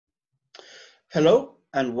Hello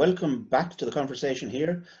and welcome back to the conversation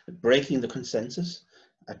here at Breaking the Consensus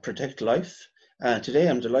at Protect Life. Today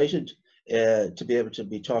I'm delighted to be able to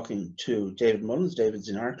be talking to David Mullins. David's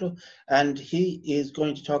in Arklow, and he is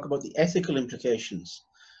going to talk about the ethical implications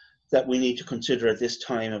that we need to consider at this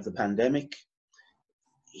time of the pandemic.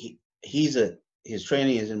 His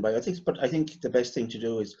training is in bioethics, but I think the best thing to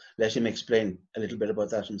do is let him explain a little bit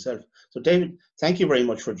about that himself. So David, thank you very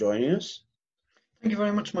much for joining us. Thank you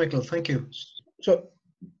very much, Michael. Thank you. So,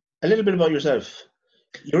 a little bit about yourself.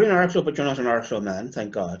 You're in Arklow, but you're not an Arklow man,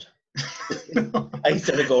 thank God. No. I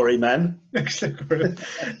said a Gorey man.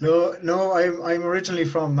 No, I'm originally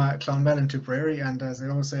from Clonmel in Tipperary, and as I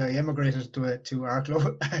always say, I emigrated to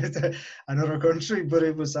Arklow, another country. But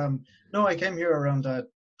it was no, I came here around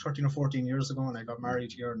 13 or 14 years ago, and I got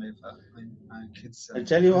married here, and I've kids. I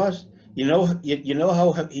tell you what, you know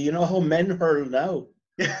how men hurl now.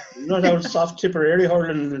 You know how soft Tipperary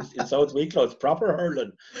hurling in South Wicklow, it's proper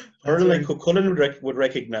hurling. Hurling like Cullen would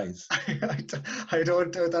recognise. I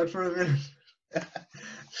don't doubt that for a minute.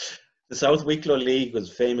 The South Wicklow League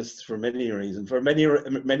was famous for many reasons, for many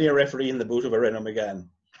a referee in the boot of a Renault McGann.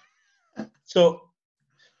 So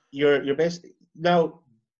you're based now.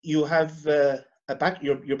 You have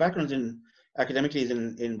your background academically is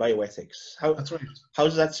in bioethics. That's right. How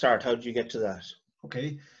does that start? How did you get to that?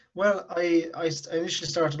 Okay. Well, I initially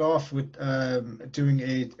started off with doing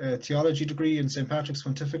a theology degree in St. Patrick's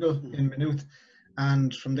Pontifical in Maynooth,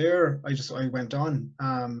 and from there I went on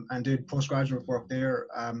and did postgraduate work there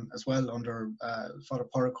as well under Father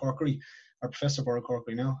Pádraig Corkery, or Professor Pádraig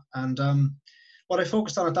Corkery now. And what I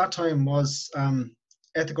focused on at that time was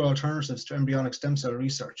ethical alternatives to embryonic stem cell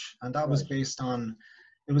research, and that was based on.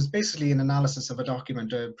 It was basically an analysis of a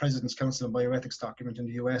document, a President's Council on Bioethics document in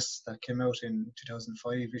the US that came out in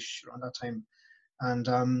 2005-ish, around that time. And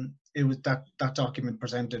it was that document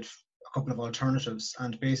presented a couple of alternatives,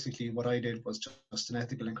 and basically what I did was just an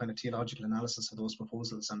ethical and kind of theological analysis of those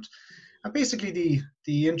proposals. And basically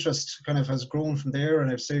the interest kind of has grown from there,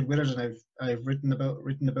 and I've stayed with it, and I've written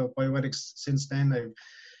about bioethics since then. I've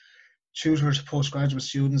tutored postgraduate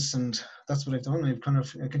students, and that's what I've done. I've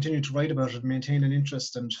continued to write about it, maintain an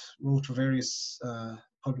interest, and wrote for various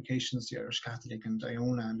publications, the Irish Catholic and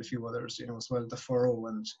Iona and a few others, as well, the Furrow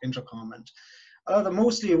and Intercom. And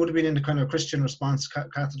mostly it would have been in the kind of Christian response,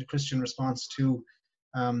 Catholic Christian response to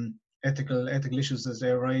ethical issues as they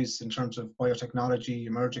arise in terms of biotechnology,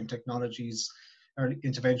 emerging technologies, early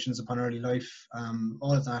interventions upon early life,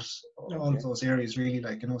 all of that, all of those areas really,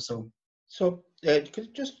 So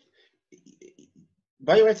just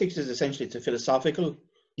bioethics is essentially it's a philosophical.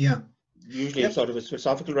 Yeah. Usually it's sort of a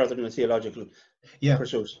philosophical rather than a theological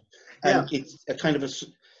pursuit. And it's a kind of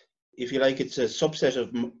if you like, it's a subset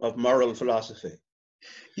of moral philosophy.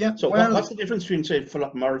 Yeah. So what's the difference between, say,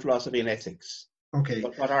 moral philosophy and ethics? Okay.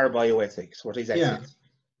 What are bioethics? What is ethics? Yeah.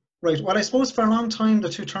 Right. Well, I suppose for a long time the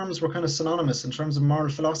two terms were kind of synonymous. In terms of moral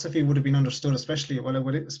philosophy would have been understood, especially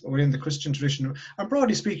within the Christian tradition, and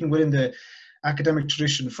broadly speaking within the academic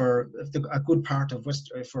tradition for a good part of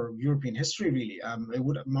for European history, really.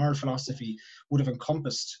 Moral philosophy would have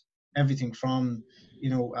encompassed everything from,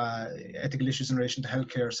 ethical issues in relation to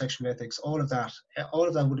healthcare, sexual ethics, all of that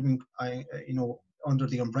would have been, under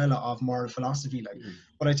the umbrella of moral philosophy.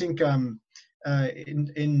 But I think it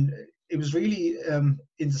was really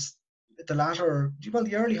in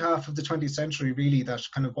the early half of the 20th century, really, that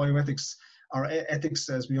kind of bioethics, or ethics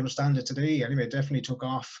as we understand it today, anyway, definitely took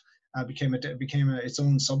off. Became its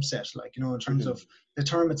own subset, in terms of the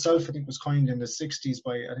term itself. I think was coined in the 60s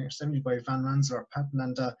by Van Ransler Patton,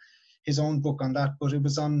 and his own book on that. But it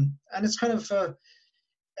was and it's kind of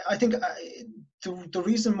I think the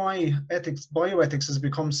reason why bioethics has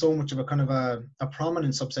become so much of a kind of a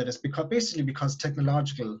prominent subset is because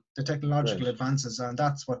technological advances, and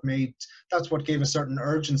that's what gave a certain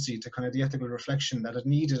urgency to kind of the ethical reflection, that it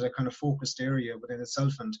needed a kind of focused area within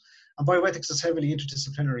itself. And bioethics is heavily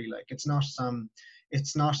interdisciplinary.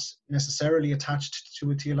 It's not necessarily attached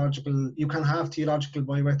to a theological. You can have theological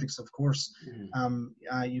bioethics, of course.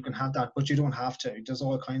 You can have that, but you don't have to. There's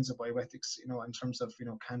all kinds of bioethics, in terms of,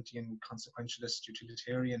 Kantian, consequentialist,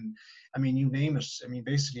 utilitarian. I mean, you name it. I mean,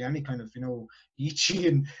 basically any kind of,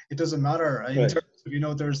 Nietzschean. It doesn't matter. In terms of,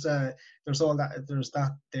 there's all that. There's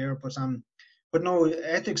that there, but no,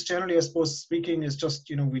 ethics generally, I suppose speaking, is just,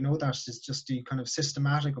 we know that it's just the kind of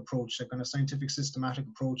systematic approach, a kind of scientific systematic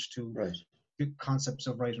approach to concepts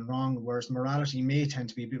of right and wrong, whereas morality may tend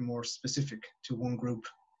to be a bit more specific to one group.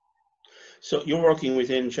 So you're working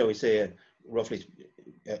within, shall we say, roughly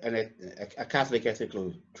a Catholic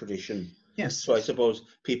ethical tradition. Yes. So I suppose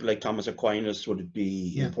people like Thomas Aquinas would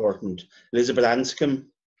be important. Elizabeth Anscombe.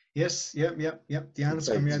 Yes, yeah, yeah, yeah. The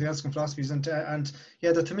Anscombe, yeah, the Anscombe philosophies, and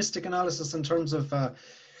yeah, the Thomistic analysis in terms of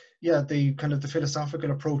yeah, the kind of the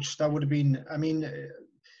philosophical approach that would have been. I mean,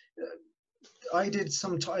 I did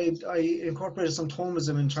some. I incorporated some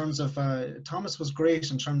Thomism in terms of Thomas was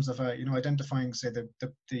great in terms of you know, identifying, say,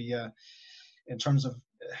 the in terms of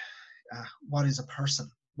what is a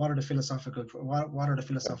person. What are the philosophical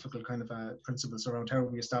kind of principles around how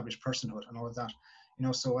we establish personhood and all of that, you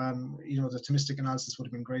know? So you know, the Thomistic analysis would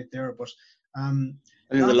have been great there, but and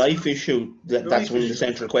in the life issue, that's one of the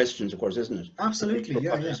central questions, of course, isn't it? Absolutely,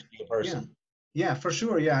 yeah, what is to be a person? Yeah, for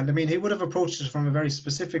sure, yeah. And I mean, he would have approached it from a very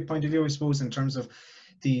specific point of view, I suppose, in terms of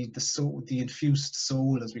the soul, the infused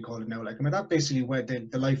soul, as we call it now. Like, I mean, that basically where the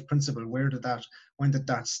life principle, when did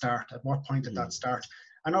that start? At what point did that start?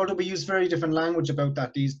 And although we use very different language about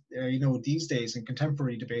that you know, these days in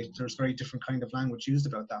contemporary debate, there's very different kind of language used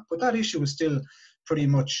about that. But that issue is still pretty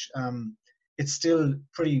much, it's still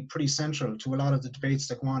pretty central to a lot of the debates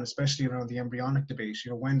that go on, especially around the embryonic debate.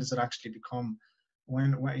 You know, when does it actually become,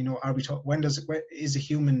 when you know, is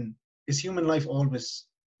human life always,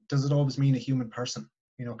 does it always mean a human person?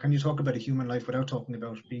 You know, can you talk about a human life without talking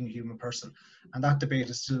about being a human person? And that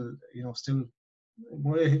debate is still, you know, still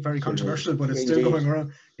very controversial, but it's still going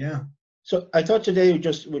around. Yeah. So I thought today we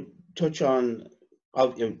just would touch on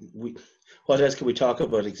what else can we talk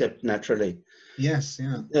about except naturally. Yes.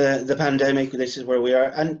 Yeah. The pandemic. This is where we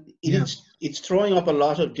are, and it's throwing up a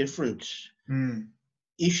lot of different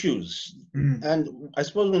issues. And I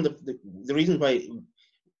suppose one of the reasons why,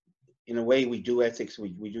 in a way, we do ethics,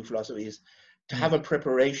 we do philosophy, is to have a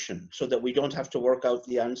preparation so that we don't have to work out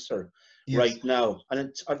the answer right now.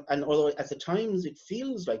 And although at the times it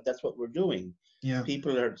feels like that's what we're doing,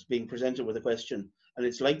 people are being presented with a question, and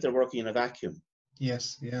it's like they're working in a vacuum.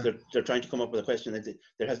 Yes, yeah. They're trying to come up with a question that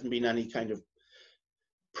there hasn't been any kind of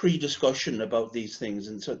pre-discussion about these things,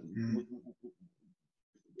 and so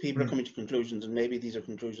people are coming to conclusions, and maybe these are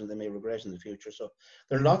conclusions they may regret in the future. So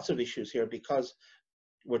there are lots of issues here, because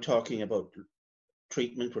we're talking about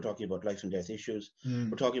treatment, we're talking about life and death issues,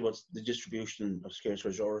 we're talking about the distribution of scarce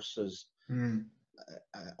resources.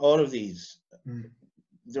 All of these,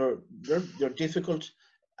 they're difficult,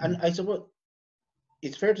 and I suppose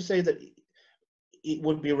it's fair to say that it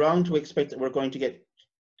would be wrong to expect that we're going to get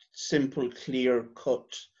simple,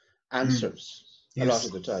 clear-cut answers a lot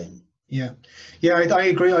of the time. Yeah, I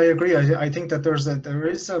agree. I think that there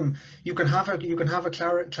is you can have a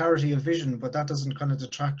clarity of vision, but that doesn't kind of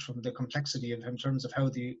detract from the complexity in terms of how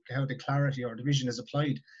the clarity or the vision is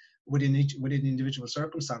applied within individual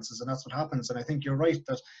circumstances, and that's what happens. And I think you're right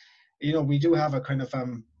that, you know, we do have a kind of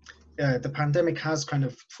the pandemic has kind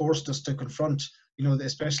of forced us to confront, you know,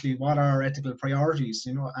 especially what are our ethical priorities,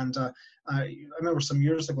 you know. And I remember some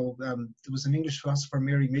years ago there was an English philosopher,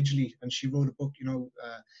 Mary Midgley, and she wrote a book, you know,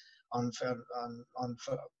 on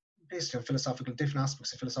basically philosophical, different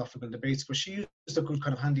aspects of philosophical debates, but she used a good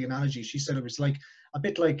kind of handy analogy. She said it was like a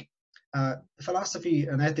bit like philosophy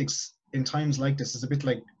and ethics in times like this is a bit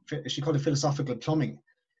like, she called it philosophical plumbing.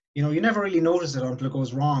 You know, you never really notice it until it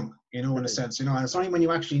goes wrong, you know, in a sense, you know, and it's only when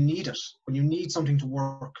you actually need it, when you need something to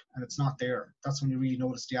work and it's not there, that's when you really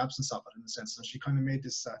notice the absence of it, in a sense. And she kind of made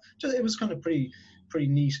this, it was kind of pretty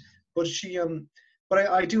neat. But she, but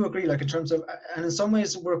I do agree, like in terms of, and in some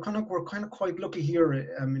ways we're kind of quite lucky here,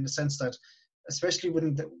 in the sense that, especially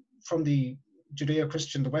from the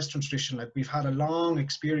Judeo-Christian, the Western tradition, like we've had a long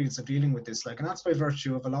experience of dealing with this, like, and that's by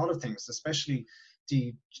virtue of a lot of things, especially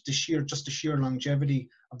the sheer longevity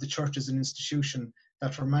of the church as an institution,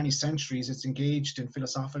 that for many centuries it's engaged in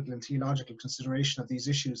philosophical and theological consideration of these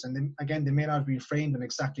issues. And then, again, they may not be framed in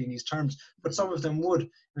exactly in these terms, but some of them would.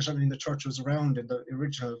 And certainly the church was around in the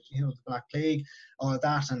original, you know, the Black Plague, all of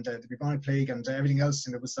that, and the bubonic plague and everything else.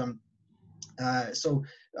 And it was so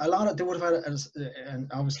a lot of, they would have had, and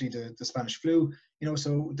obviously the Spanish flu, you know,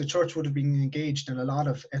 so the church would have been engaged in a lot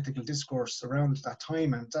of ethical discourse around that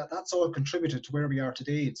time, and that's all contributed to where we are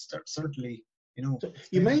today. It's certainly, you know. So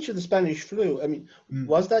you mentioned the Spanish flu. I mean,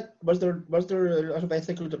 was there a lot of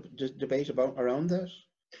ethical debate around that?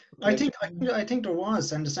 I think there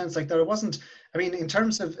was, in the sense like there wasn't. I mean, in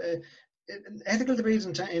terms of ethical debates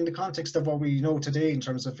in the context of what we know today, in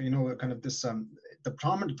terms of, you know, kind of this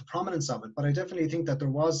the prominence of it. But I definitely think that there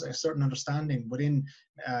was a certain understanding within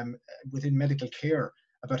medical care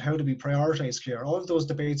about how do we prioritize care. All of those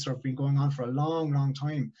debates have been going on for a long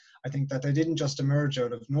time. I think that they didn't just emerge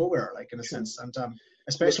out of nowhere, like, in a sense, and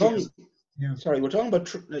especially. Sorry, we're talking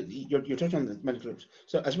about, you're touching on the medical.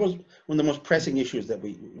 So I suppose one of the most pressing issues that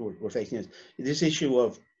we're facing is this issue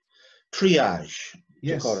of triage,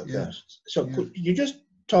 to call it that. So could you just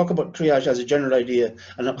talk about triage as a general idea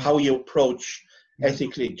and how you approach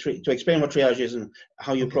ethically to explain what triage is and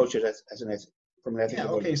how you approach it as from an ethical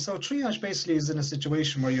point of view. So triage basically is in a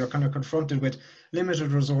situation where you're kind of confronted with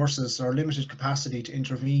limited resources or limited capacity to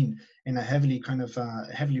intervene in a heavily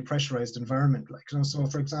heavily pressurized environment. Like, so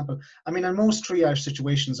for example, I mean, and most triage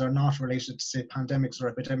situations are not related to, say, pandemics or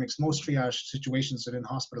epidemics. Most triage situations within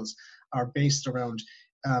hospitals are based around,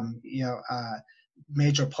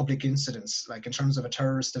 major public incidents, like in terms of a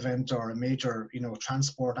terrorist event or a major,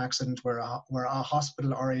 transport accident where a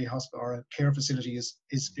hospital or a care facility is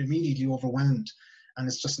immediately overwhelmed, and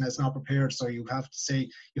it's not prepared. So you have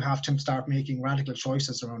to start making radical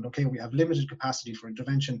choices around, okay, we have limited capacity for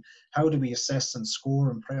intervention. How do we assess and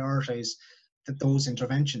score and prioritize those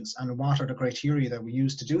interventions, and what are the criteria that we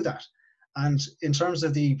use to do that? And in terms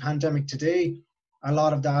of the pandemic today, a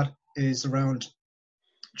lot of that is around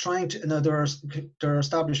trying to, there are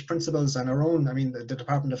established principles and our own, I mean, the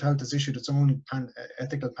Department of Health has issued its own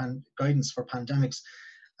ethical guidance for pandemics,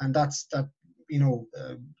 and there's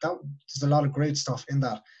a lot of great stuff in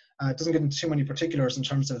that. It doesn't get into too many particulars in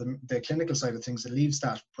terms of the clinical side of things. It leaves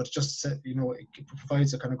that, but just, it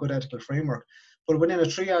provides a kind of good ethical framework. But within a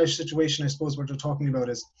triage situation, I suppose what you're talking about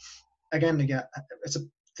is, again,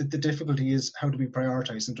 the difficulty is, how do we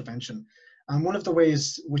prioritize intervention? And one of the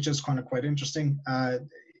ways, which is kind of quite interesting,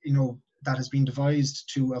 that has been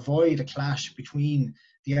devised to avoid a clash between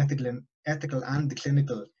the ethical and the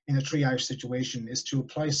clinical in a triage situation, is to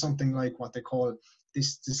apply something like what they call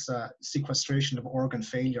this sequestration of organ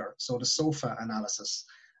failure. So the SOFA analysis.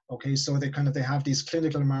 Okay, so they have these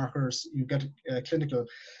clinical markers. You get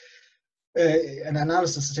an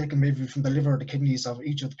analysis taken maybe from the liver or the kidneys of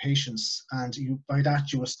each of the patients, and by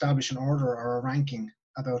that you establish an order or a ranking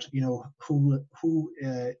about who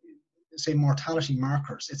say mortality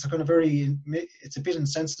markers. It's a kind of it's a bit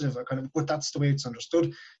insensitive, but that's the way it's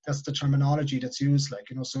understood. That's the terminology that's used,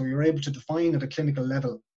 so you're able to define at a clinical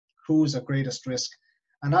level who's at greatest risk,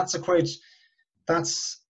 and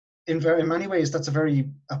in many ways that's a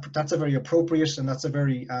very appropriate, and that's a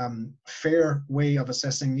very fair way of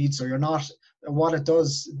assessing needs. So you're not, what it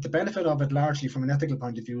does, the benefit of it largely from an ethical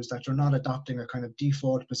point of view, is that you're not adopting a kind of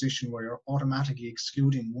default position where you're automatically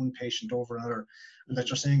excluding one patient over another, and that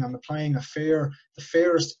you're saying, I'm applying the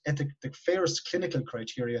fairest clinical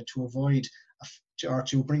criteria to avoid or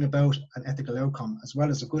to bring about an ethical outcome as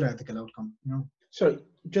well as a good ethical outcome. So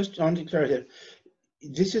just on to clarify,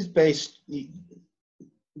 this is based,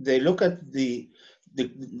 they look at the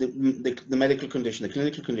medical condition, the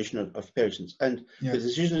clinical condition of patients, and the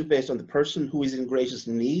decision is based on the person who is in greatest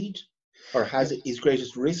need or is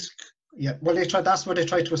greatest risk. Yeah, well, that's what they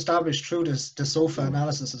try to establish through the SOFA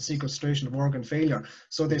analysis of sequestration of organ failure.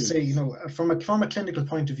 So they say, from a clinical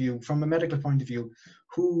point of view, from a medical point of view,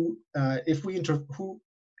 how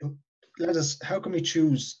can we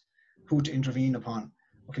choose who to intervene upon?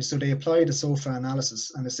 Okay, so they apply the SOFA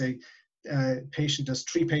analysis, and they say, there's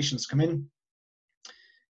 3 patients come in,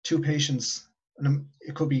 2 patients, and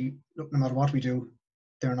it could be, no matter what we do,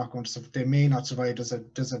 they may not survive. There's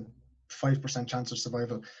a 5% chance of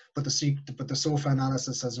survival, but the SOFA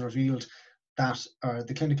analysis has revealed that,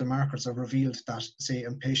 the clinical markers have revealed that, say,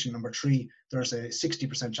 in patient number 3, there's a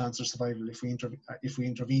 60% chance of survival if we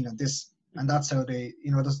intervene at this, and that's how they,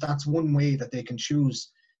 that's one way that they can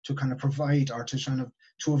choose to kind of provide, or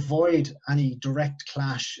to avoid any direct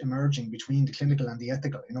clash emerging between the clinical and the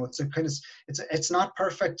ethical. It's not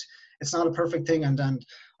perfect. It's not a perfect thing, and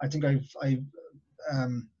I think I've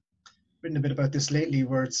written a bit about this lately,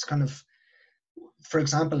 where it's kind of, for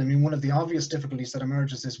example, I mean, one of the obvious difficulties that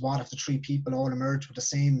emerges is, what if the 3 people all emerge with the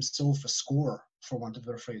same SOFA score, for want of a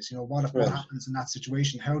better phrase? What happens in that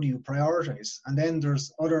situation? How do you prioritize? And then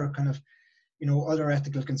there's other kind of, other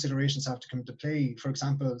ethical considerations have to come into play. For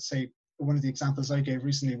example, say, one of the examples I gave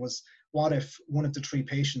recently was, what if one of the 3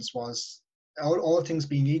 patients was, all things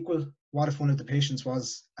being equal, what if one of the patients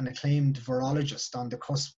was an acclaimed virologist on the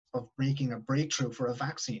cusp of making a breakthrough for a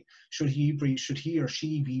vaccine? Should he or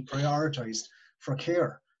she be prioritized for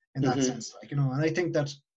care in that sense? And I think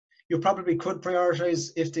that you probably could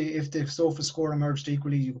prioritize if the SOFA score emerged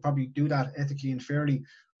equally. You could probably do that ethically and fairly.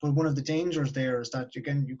 But one of the dangers there is that,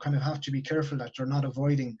 again, you kind of have to be careful that you're not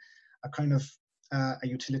avoiding a kind of a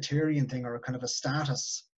utilitarian thing, or a kind of a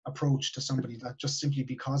status approach to somebody, that just simply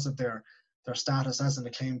because of their status as an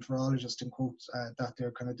acclaimed virologist, in quotes, that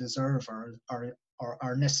they're kind of deserve or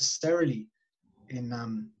are necessarily in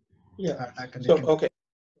that condition. So, okay,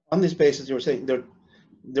 on this basis, you were saying there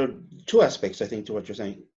are 2 aspects, I think, to what you're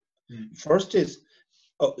saying. First is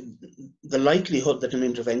the likelihood that an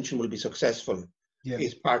intervention will be successful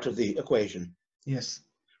is part of the equation. Yes.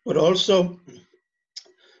 But also,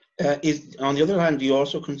 on the other hand, you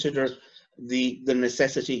also consider the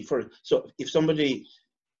necessity for, so if somebody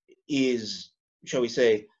is, shall we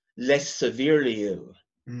say, less severely ill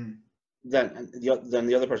than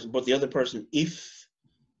the other person, but the other person, if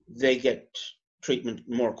they get treatment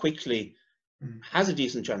more quickly, has a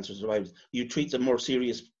decent chance of survival, you treat the more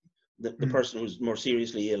serious, the person who's more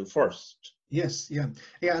seriously ill first. Yes, yeah,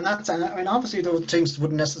 and that's, and I mean, obviously those things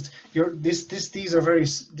wouldn't necessarily. These are very,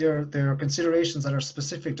 they're considerations that are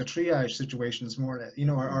specific to triage situations more, you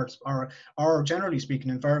know, or generally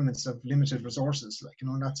speaking, environments of limited resources, like, you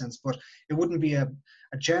know, in that sense. But it wouldn't be a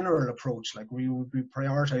general approach, like we would be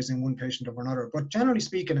prioritizing one patient over another. But generally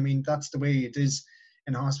speaking, I mean, that's the way it is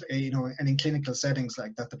in hospital, you know, and in clinical settings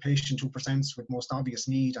like that. The patient who presents with most obvious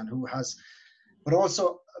need and who has.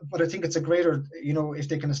 But I think it's a greater, you know, if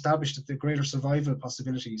they can establish the greater survival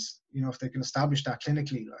possibilities, you know, if they can establish that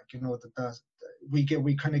clinically, like, you know, that we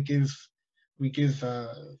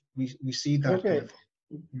see that. Okay, kind of,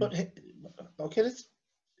 but okay,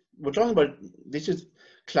 we're talking about, this is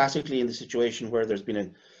classically in the situation where there's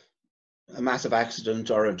been a massive accident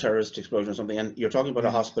or a terrorist explosion or something, and you're talking about a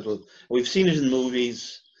hospital. We've seen it in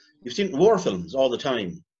movies. You've seen war films all the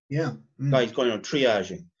time. Yeah. Guys going on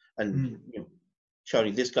triaging and you know,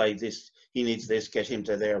 shouting, this guy, he needs this, get him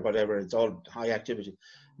to there, whatever. It's all high activity.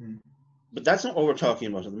 But that's not what we're talking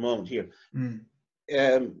about at the moment here.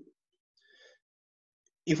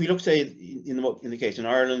 If we look, say, in the case in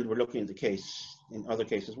Ireland, we're looking at the case in other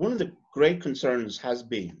cases. One of the great concerns has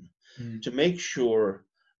been to make sure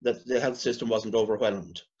that the health system wasn't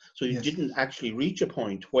overwhelmed. So you didn't actually reach a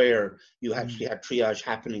point where you actually had triage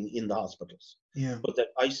happening in the hospitals. But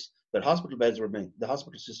that hospital beds were made, the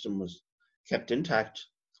hospital system was kept intact.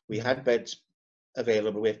 We had beds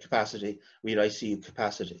available, we had capacity, we had ICU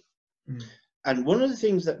capacity. And one of the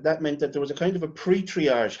things that meant that there was a kind of a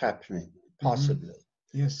pre-triage happening, possibly.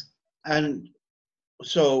 Yes. And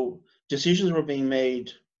so decisions were being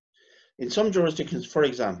made in some jurisdictions, for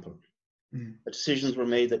example, decisions were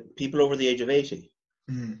made that people over the age of 80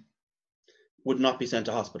 would not be sent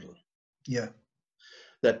to hospital. Yeah.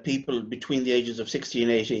 That people between the ages of 60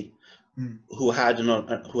 and 80 who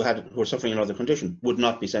were suffering another condition would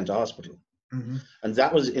not be sent to hospital. And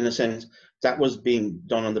that was, in a sense, that was being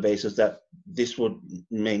done on the basis that this would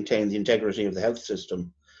maintain the integrity of the health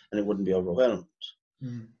system and it wouldn't be overwhelmed.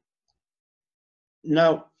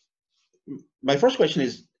 Now, my first question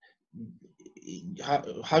is,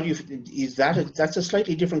 how do you, that's a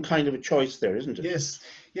slightly different kind of a choice there, isn't it? Yes.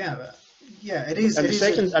 Yeah. Yeah, it is. And the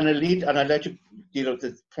second, and I'll let you, you know,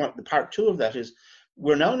 the part two of that is,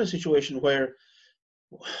 we're now in a situation where,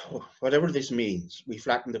 whatever this means, we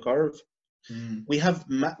flatten the curve. We have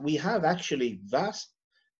actually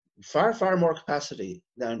far more capacity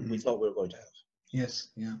than we thought we were going to have. Yes,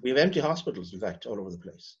 yeah. We have empty hospitals, in fact, all over the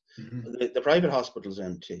place. The private hospitals are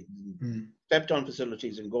empty. Step-down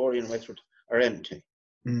facilities in Gorey and Wexford are empty.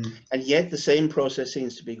 And yet the same process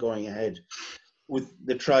seems to be going ahead with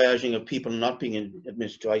the triaging of people not being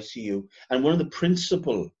admitted to ICU. And one of the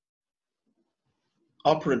principal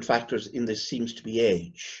operant factors in this seems to be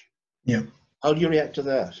age. Yeah. How do you react to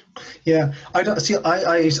that? Yeah,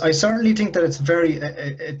 I certainly think that it's very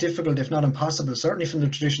difficult, if not impossible, certainly from the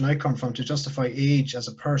tradition I come from, to justify age as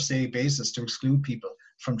a per se basis to exclude people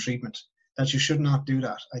from treatment. That you should not do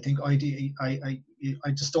that. I think I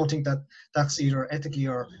just don't think that that's either ethically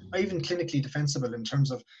or even clinically defensible in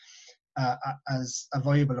terms of as a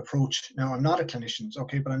viable approach. Now, I'm not a clinician,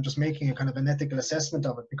 okay, but I'm just making a kind of an ethical assessment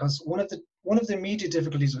of it, because one of the immediate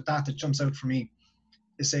difficulties with that jumps out for me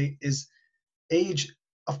is age.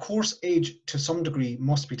 Of course, age to some degree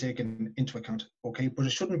must be taken into account, okay, but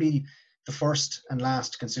it shouldn't be the first and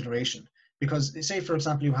last consideration. Because, say, for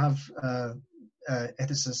example, you have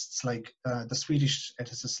ethicists like the Swedish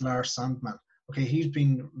ethicist Lars Sandman. Okay, he's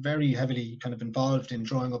been very heavily kind of involved in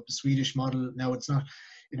drawing up the Swedish model. Now, it's not,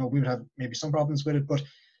 you know, we would have maybe some problems with it, but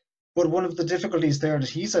one of the difficulties there that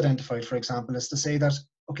he's identified, for example, is to say that,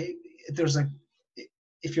 okay,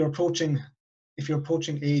 if you're approaching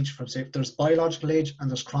age from, say, there's biological age and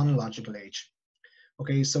there's chronological age.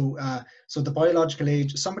 Okay, so the biological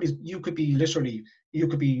age, you could be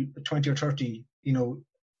 20 or 30, you know,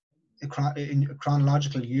 in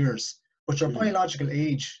chronological years, but your biological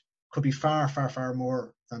age could be far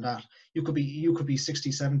more than that. You could be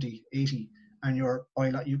 60, 70, 80, and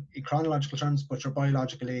in chronological terms, but your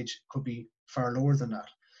biological age could be far lower than that.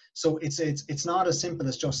 So it's not as simple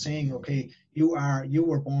as just saying, okay, you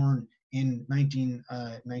were born in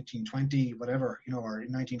 1920, whatever, you know, or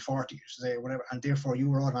in 1940, say, whatever, and therefore you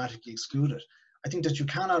were automatically excluded. I think that you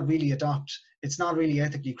cannot really adopt, it's not really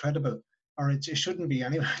ethically credible or it shouldn't be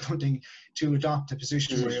anyway, I don't think, to adopt a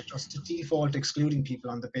position where you're just to default excluding people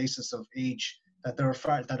on the basis of age,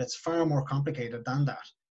 that it's far more complicated than that,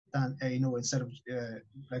 than instead of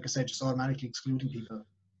like I said, just automatically excluding people.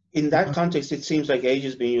 In that context, it seems like age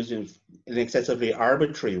is being used in an excessively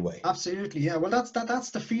arbitrary way. Absolutely, yeah. Well, that's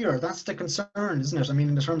the fear, that's the concern, isn't it? I mean,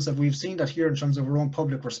 in terms of, we've seen that here in terms of our own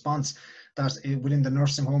public response, that within the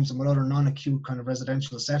nursing homes and with other non-acute kind of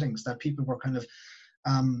residential settings, that people were kind of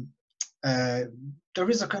it's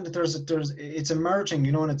emerging,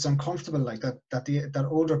 and it's uncomfortable, like that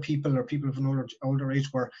older people or people of an older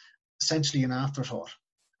age were essentially an afterthought.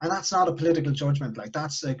 And that's not a political judgment. Like,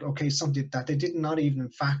 that's like, okay, something that they did not even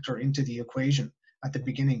factor into the equation at the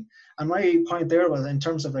beginning. And my point there was, in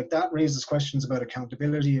terms of like, that raises questions about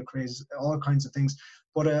accountability, it raises all kinds of things.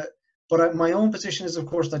 But my own position is, of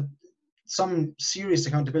course, that some serious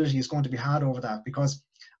accountability is going to be had over that, because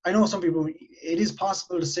I know some people, it is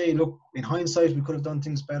possible to say, look, in hindsight, we could have done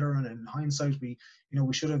things better, and in hindsight, we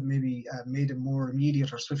should have maybe made a more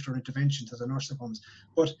immediate or swifter intervention to the nursing homes.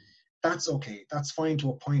 But that's okay, that's fine to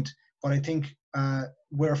a point. But I think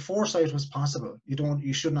where foresight was possible,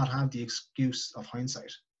 you should not have the excuse of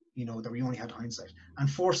hindsight, that we only had hindsight. And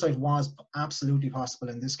foresight was absolutely possible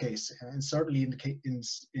in this case, and certainly in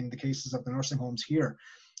the cases of the nursing homes here.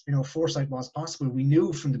 Foresight was possible. We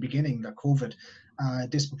knew from the beginning that COVID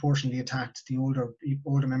disproportionately attacked the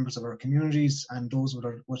older members of our communities, and those with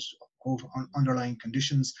quote underlying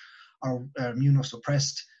conditions, are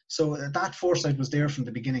immunosuppressed. So that foresight was there from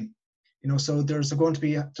the beginning. So there's going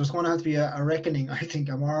to have to be a reckoning, I think,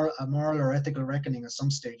 a moral or ethical reckoning at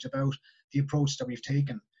some stage about the approach that we've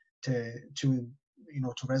taken to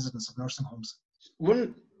residents of nursing homes.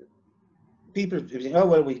 When people think, oh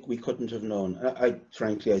well, we couldn't have known, I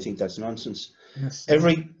frankly think that's nonsense. Yes.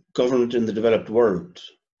 Every government in the developed world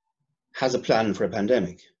has a plan for a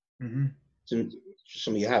pandemic. Mm-hmm. So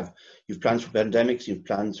some of you've plans for pandemics, you've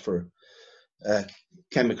plans for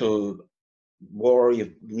chemical war, you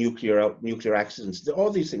have nuclear accidents.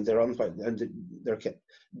 All these things, they're on fire, and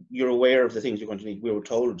you're aware of the things you're going to need. We were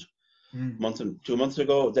told 2 months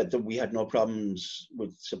ago that we had no problems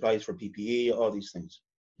with supplies for PPE, all these things.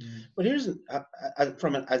 But here's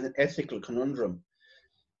from an ethical conundrum.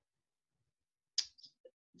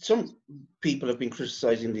 Some people have been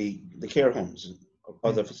criticizing the care homes and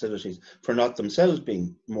other facilities for not themselves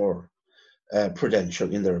being more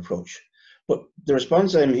prudential in their approach. But the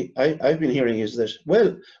response I've been hearing is that,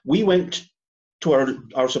 well, we went to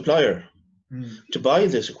our supplier to buy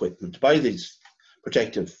this equipment, to buy these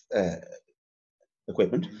protective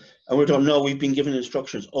equipment, and we're told, no, we've been given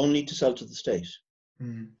instructions only to sell to the state.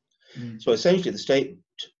 So essentially the state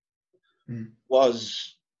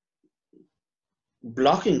was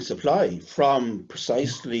blocking supply from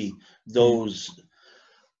precisely those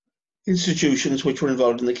institutions which were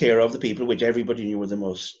involved in the care of the people which everybody knew were the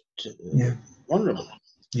most vulnerable.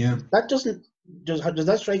 Does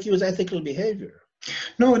that strike you as ethical behavior?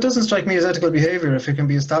 No, it doesn't strike me as ethical behavior if it can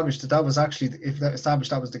be established that was actually, if that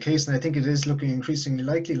established that was the case. And I think it is looking increasingly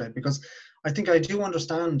likely, because I think I do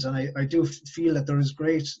understand, and I do feel that there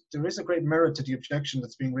is a great merit to the objection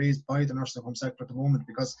that's being raised by the nursing home sector at the moment,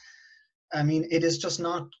 because I mean, it is just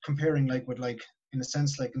not comparing in a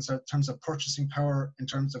sense, like in terms of purchasing power, in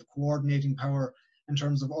terms of coordinating power, in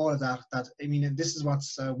terms of all of that. I mean, this is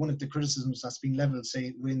what's one of the criticisms that's being leveled,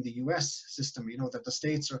 say, within the US system, that the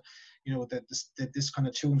states are, that this kind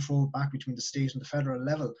of to and fro back between the state and the federal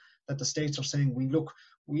level, that the states are saying,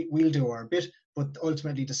 we'll do our bit, but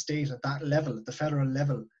ultimately the state at that level, at the federal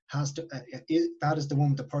level, has to, that is the one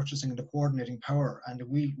with the purchasing and the coordinating power, and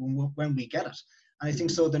when we get it. And I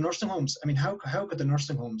think so the nursing homes, I mean, how could the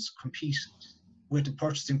nursing homes compete with the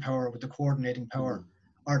purchasing power, with the coordinating power,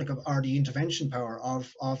 or the intervention power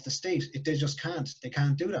of the state? They just can't. They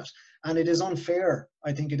can't do that. And it is unfair.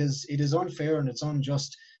 I think it is unfair, and it's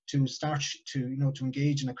unjust to start to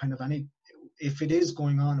engage in a kind of if it is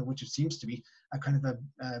going on, which it seems to be, a kind of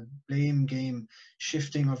a blame game,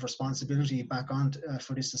 shifting of responsibility back on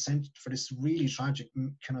for this really tragic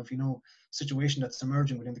kind of situation that's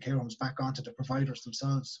emerging within the care homes, back onto the providers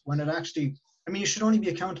themselves, when it actually, I mean, you should only be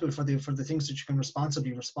accountable for the things that you can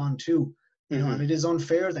responsibly respond to, and it is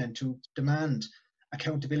unfair then to demand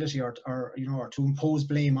accountability or to impose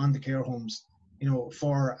blame on the care homes,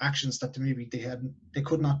 for actions that maybe they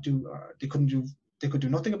could do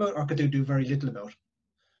nothing about, or could they do very little about.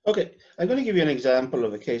 Okay, I'm going to give you an example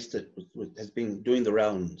of a case that has been doing the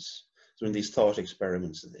rounds during these thought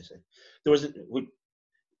experiments that they say.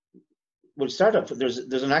 We'll start up. There's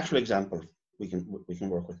an actual example we can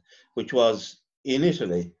work with, which was in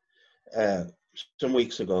Italy some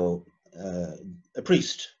weeks ago. A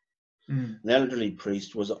priest An elderly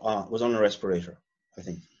priest was on a respirator, I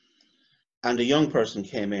think, and a young person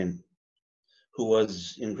came in who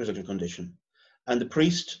was in critical condition, and the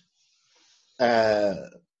priest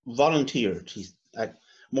volunteered. He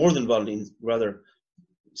more than volunteered, rather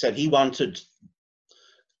said he wanted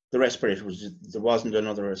the respirator. There wasn't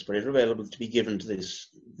another respirator available to be given to this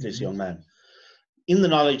young man, in the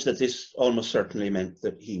knowledge that this almost certainly meant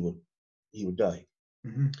that he would die.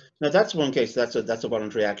 Now that's one case. That's a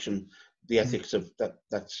voluntary action. The ethics of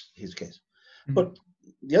that's his case. But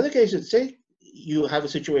the other case is, say you have a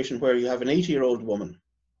situation where you have an 80-year-old woman,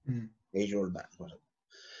 80-year-old man, whatever,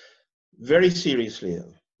 very seriously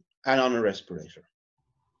ill and on a respirator.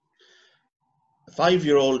 A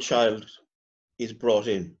 5-year-old child is brought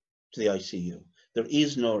in to the ICU. There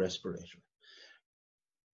is no respirator.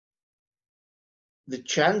 The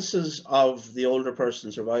chances of the older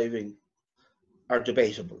person surviving are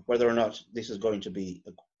debatable, whether or not this is going to be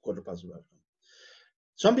a good or positive outcome.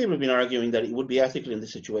 Some people have been arguing that it would be ethical in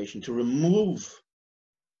this situation to remove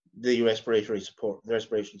the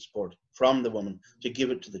respiration support from the woman to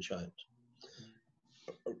give it to the child.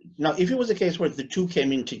 Now, if it was a case where the two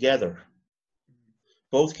came in together,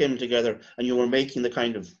 both came in together, and you were making the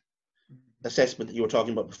kind of assessment that you were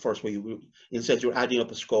talking about first, where instead you're adding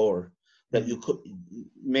up a score, that you could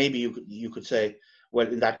maybe you could say, well,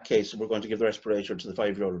 in that case, we're going to give the respirator to the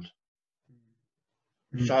 5-year-old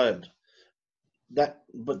child.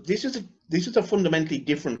 But this is a fundamentally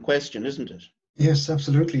different question, isn't it? Yes,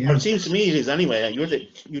 absolutely. Yeah. Or it seems to me it is anyway.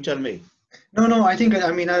 You tell me. No. I think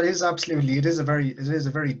that is absolutely. It is a very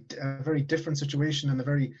different situation, and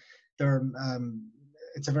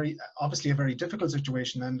it's a very obviously a very difficult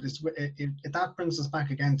situation, and that brings us back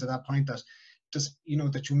again to that point that just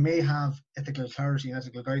that you may have ethical clarity and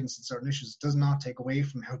ethical guidance in certain issues does not take away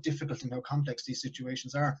from how difficult and how complex these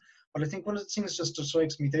situations are. But I think one of the things just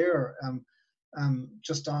strikes me there,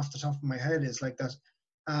 just off the top of my head, is like that.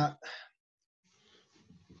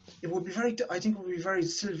 It would be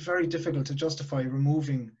still very difficult to justify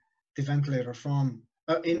removing the ventilator from,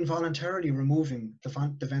 involuntarily removing the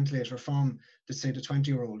ventilator from, say, the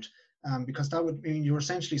 20-year-old, because that would mean you're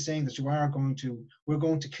essentially saying that we're going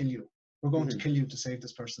to kill you. We're going to kill you to save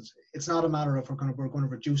this person's. It's not a matter of we're going to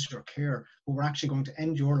reduce your care, but we're actually going to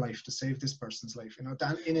end your life to save this person's life. In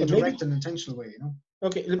a direct and intentional way.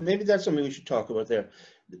 Okay, maybe that's something we should talk about there.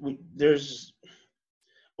 There's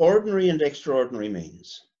ordinary and extraordinary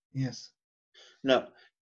means. Yes. Now,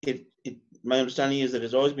 my understanding is that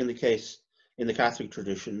it's always been the case in the Catholic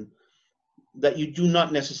tradition that you do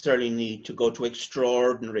not necessarily need to go to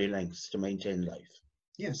extraordinary lengths to maintain life.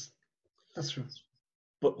 Yes, that's true.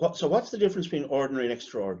 But what's the difference between ordinary and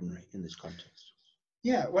extraordinary in this context?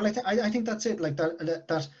 Yeah, well, I think that's it. Like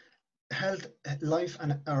that health, life,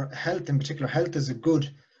 or health in particular, health is a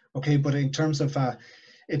good, okay, but in terms of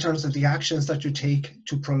the actions that you take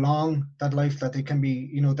to prolong that life, that they can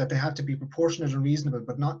be, that they have to be proportionate and reasonable,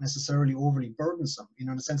 but not necessarily overly burdensome, in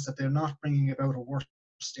the sense that they're not bringing about a worse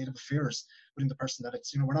state of affairs within the person. That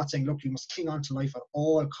it's, we're not saying, look, you must cling on to life at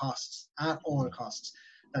all costs,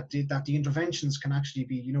 that the interventions can actually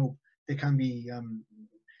be, they can be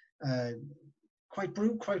quite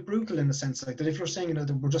brutal in the sense, like that if you're saying, that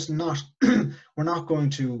we're just not, we're not going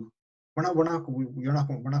to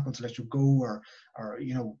let you go, or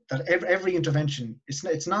that every intervention,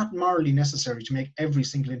 it's not morally necessary to make every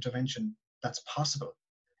single intervention that's possible.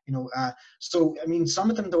 So I mean, some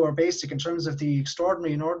of them though are basic in terms of the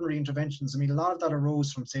extraordinary and ordinary interventions. I mean, a lot of that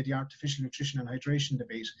arose from, say, the artificial nutrition and hydration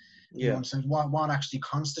debate. What actually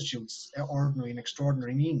constitutes ordinary and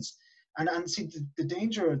extraordinary means, and see the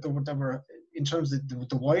danger that we're in terms of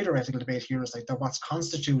the wider ethical debate here is like that what's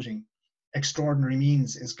constituting extraordinary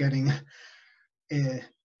means is getting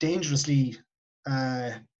dangerously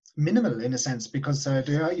minimal in a sense, because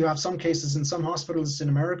you have some cases in some hospitals in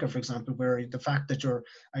America, for example, where the fact that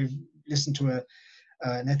I've listened to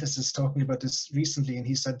an ethicist talking about this recently, and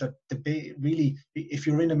he said that really, if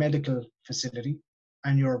you're in a medical facility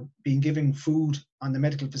and you're being given food on the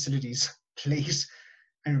medical facility's plate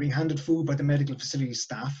and you're being handed food by the medical facility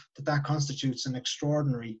staff, that constitutes an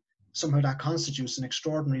extraordinary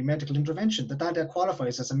medical intervention, that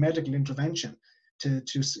qualifies as a medical intervention to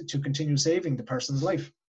continue saving the person's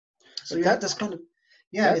life. So you have this kind of,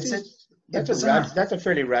 that's a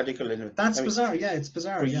fairly radical. That's bizarre. Yeah, it's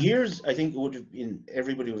bizarre. For years, I think it would have been,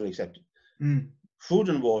 everybody would have accepted. Food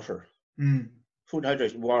and water, food and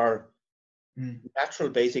hydration were natural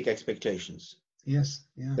basic expectations. Yes,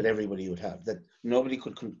 yeah. That everybody would have, that nobody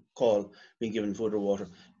could call being given food or water.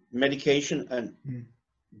 Medication and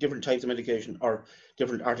different types of medication, or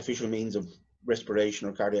different artificial means of respiration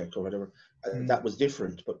or cardiac or whatever, that was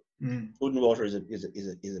different. But food and water is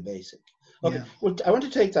a basic. Okay, Yeah. well, I want to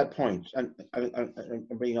take that point and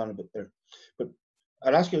bring on a bit there, but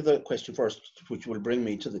I'll ask you the question first, which will bring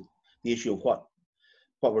me to the issue of what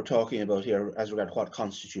we're talking about here as regards what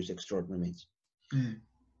constitutes extraordinary means.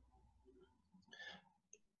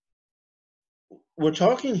 We're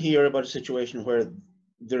talking here about a situation where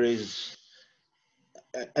there is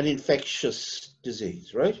an infectious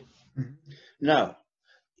disease, right? Now,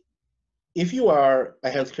 if you are a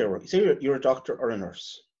healthcare worker, say you're a doctor or a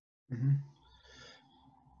nurse,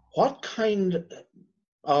 what kind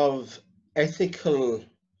of ethical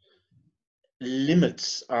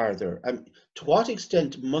limits are there? To what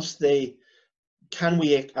extent can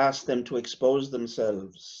we ask them to expose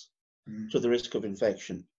themselves to the risk of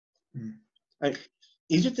infection?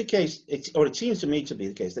 Is it the case, or it seems to me to be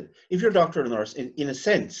the case, that if you're a doctor or a nurse, in a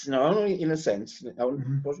sense, now only in a sense, I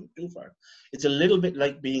won't push it too far, it's a little bit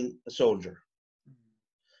like being a soldier.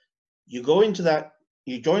 You go into that,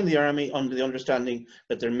 you join the army under the understanding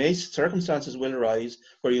that circumstances will arise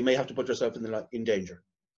where you may have to put yourself in danger,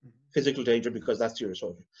 physical danger, because that's your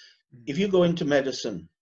soldier. If you go into medicine,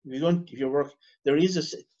 if you work, there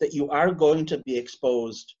is that you are going to be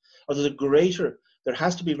exposed, or there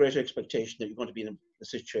has to be greater expectation that you're going to be in a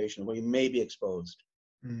situation where you may be exposed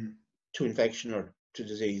to infection or to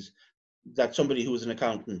disease, that somebody who is an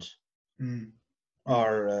accountant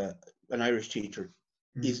or an Irish teacher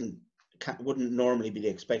wouldn't normally be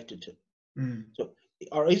expected to. So,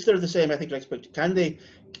 or is there the same ethical expectation?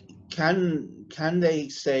 Can they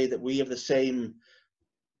say that we have the same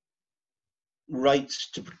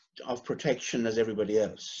rights of protection as everybody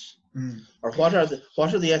else? Or what are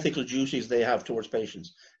the ethical duties they have towards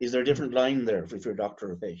patients? Is there a different line there if you're a doctor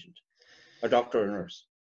or a patient, a doctor or a nurse?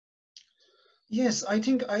 Yes, I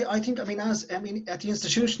think at the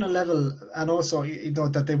institutional level, and also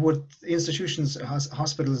that they would institutions,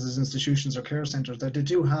 hospitals as institutions or care centres, that they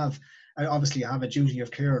do obviously have a duty of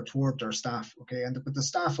care toward their staff. Okay, but the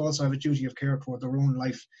staff also have a duty of care toward their own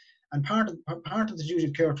life, and part of the duty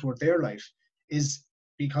of care toward their life is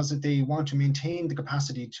because they want to maintain the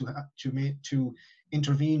capacity to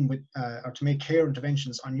intervene with or to make care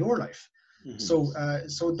interventions on your life. So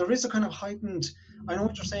there is a kind of heightened. I know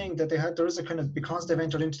what you're saying, that there is a kind of, because they've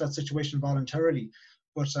entered into that situation voluntarily,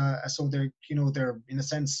 but so they're in a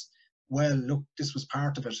sense, well, look, this was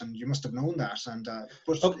part of it, and you must have known that. And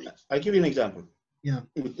but okay, I'll give you an example. Yeah,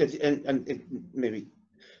 maybe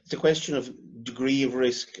it's a question of degree of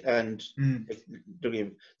risk and degree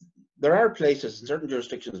of. There are places in certain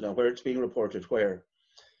jurisdictions now where it's being reported where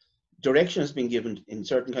direction has been given in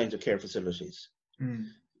certain kinds of care facilities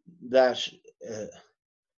that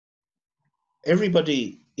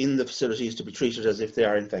everybody in the facility is to be treated as if they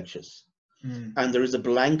are infectious, and there is a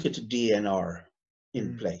blanket DNR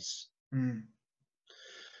in place. DNR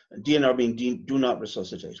being do not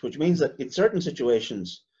resuscitate, which means that in certain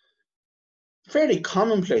situations, fairly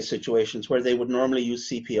commonplace situations where they would normally use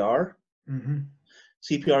CPR,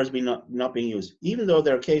 CPR has been not being used, even though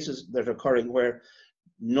there are cases that are occurring where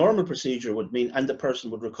normal procedure would mean, and the person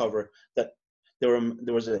would recover, that there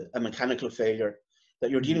was a mechanical failure, that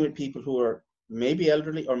you're dealing with people who are maybe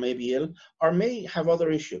elderly or maybe ill or may have other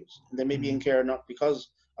issues. They may be in care not because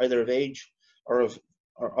either of age or of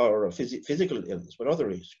physical illness, but other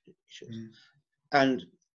issues.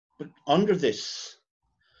 But under this,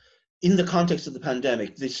 in the context of the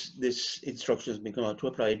pandemic, this instruction has been come out to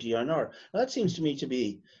apply a DNR. Now, that seems to me to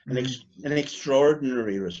be an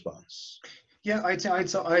extraordinary response. Yeah, I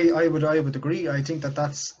would agree. I think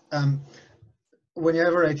that's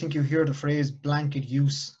whenever I think you hear the phrase blanket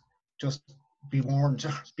use, just be warned,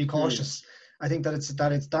 be cautious. I think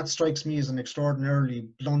that strikes me as an extraordinarily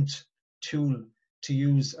blunt tool to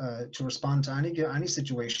use to respond to any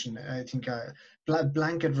situation. I think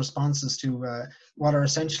blanket responses to what are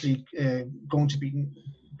essentially going to be,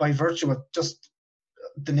 by virtue of just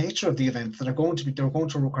the nature of the event, they're going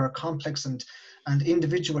to require complex and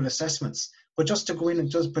individual assessments. But just to go in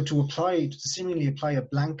and to seemingly apply a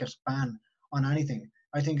blanket ban on anything,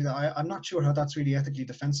 I think that I'm not sure how that's really ethically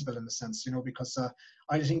defensible in the sense, because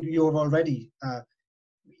I think you have already.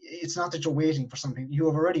 It's not that you're waiting for something. You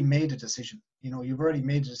have already made a decision. You've already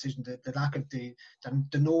made a decision. The lack of the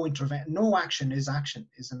no action is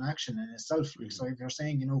an action in itself. So if you're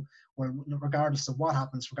saying, well, regardless of what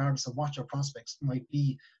happens, regardless of what your prospects might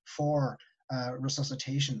be for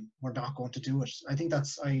resuscitation, we're not going to do it. I think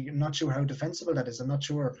I'm not sure how defensible that is. I'm not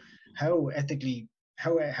sure how ethically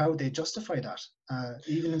how they justify that,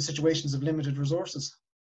 even in situations of limited resources.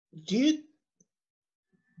 Do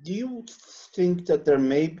you think that there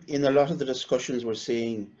may, in a lot of the discussions we're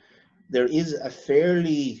seeing, there is a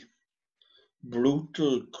fairly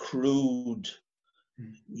brutal, crude,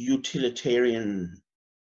 utilitarian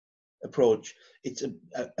approach. It's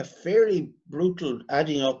a fairly brutal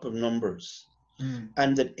adding up of numbers.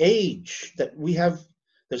 And that age that we have,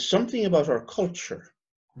 there's something about our culture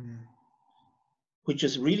which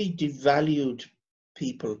has really devalued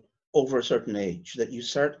people over a certain age, that you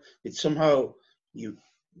start, it's somehow,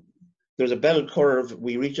 there's a bell curve,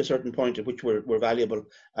 we reach a certain point at which we're valuable,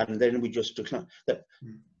 and then we just decline. That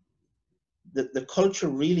the culture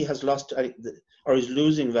really has lost, or is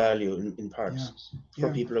losing value in parts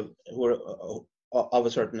for people who are of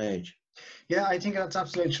a certain age. Yeah, I think that's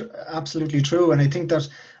absolutely true, and I think that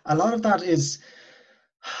a lot of that is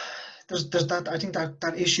there's that. I think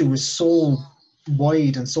that issue is so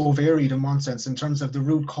wide and so varied in one sense in terms of the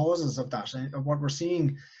root causes of that, and what we're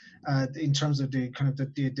seeing in terms of the kind of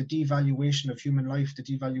the devaluation of human life, the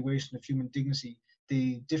devaluation of human dignity,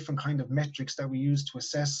 the different kind of metrics that we use to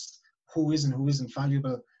assess who is and who isn't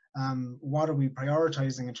valuable. What are we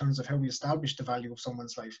prioritizing in terms of how we establish the value of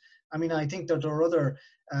someone's life? I mean, I think that there are other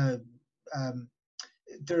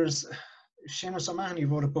there's Seamus O'Mahony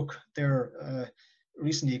wrote a book there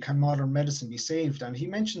recently, Can Modern Medicine Be Saved? And he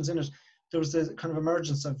mentions in it there was the kind of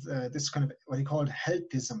emergence of this kind of what he called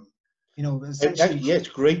healthism. You know, essentially. Yeah, it's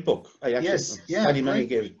a great book. Great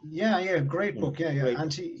book. Great.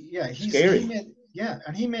 And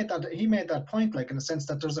he made that point, like, in the sense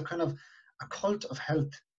that there's a kind of a cult of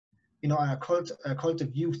health, you know, a cult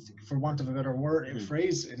of youth, for want of a better word,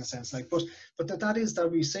 phrase, in a sense, like, but that is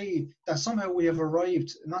that we say that somehow we have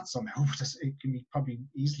arrived, not somehow, but it can be probably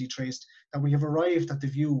easily traced, that we have arrived at the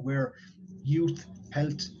view where youth,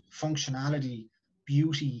 health, functionality,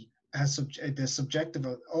 beauty, as the subjective,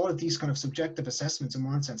 all of these kind of subjective assessments in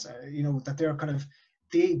one sense, you know, that they're kind of,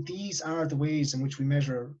 these are the ways in which we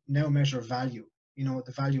measure value, you know,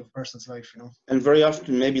 the value of a person's life, you know. And very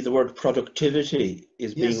often maybe the word productivity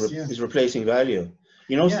is is replacing value.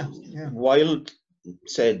 You know, Wilde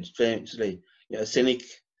said famously, a cynic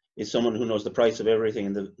is someone who knows the price of everything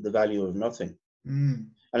and the value of nothing. And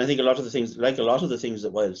I think a lot of the things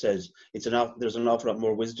that Wilde says, there's an awful lot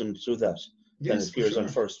more wisdom to that than it appears on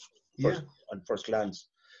first glance.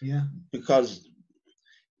 Yeah. Because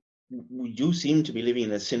we do seem to be living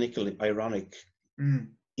in a cynical, ironic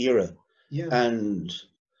era. Yeah. And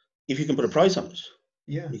if you can put a price on it,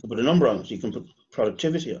 you can put a number on it, you can put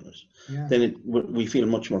productivity on it, then we feel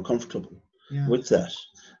much more comfortable with that.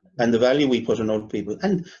 And the value we put on other people,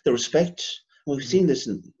 and the respect, we've seen this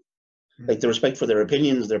in, like, the respect for their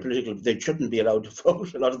opinions, their political, they shouldn't be allowed to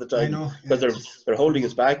vote a lot of the time, because they're holding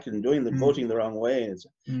us back and doing the voting the wrong way. It's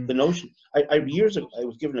the notion. Years ago, I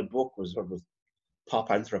was given a book, was sort of a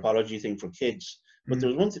pop anthropology thing for kids, but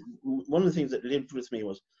there was one of the things that lived with me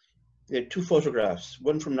was, they had two photographs,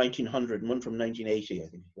 one from 1900 and one from 1980, I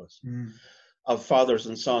think it was, of fathers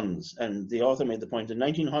and sons. And the author made the point, in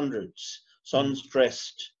 1900s, sons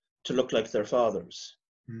dressed to look like their fathers.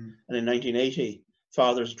 And in 1980,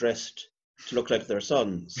 fathers dressed to look like their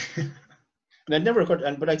sons. And it never occurred,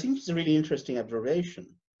 but I think it's a really interesting observation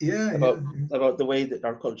about the way that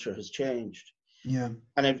our culture has changed. Yeah.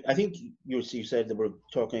 And I think you said that we're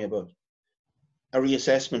talking about a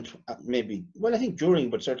reassessment, maybe, well, I think during,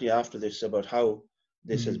 but certainly after this, about how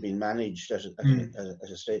this has been managed at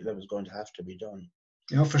a state level is going to have to be done.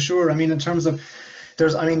 You know, for sure. I mean, in terms of, there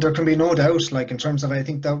can be no doubt, like, in terms of, I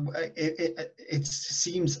think that it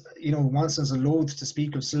seems, you know, in one sense, loath to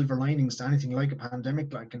speak of silver linings to anything like a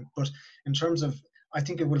pandemic, like, but in terms of, I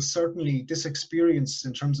think it will certainly, this experience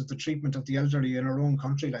in terms of the treatment of the elderly in our own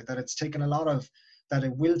country, like that, it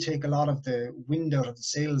will take a lot of the wind out of the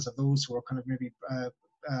sails of those who are kind of maybe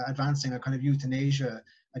advancing a kind of euthanasia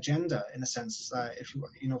agenda, in a sense, if you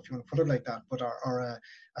want to put it like that, but are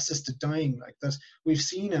assisted dying, like that. We've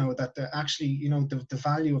seen now that actually, you know, the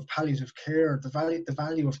value of palliative care, the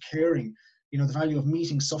value of caring, you know, the value of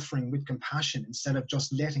meeting suffering with compassion instead of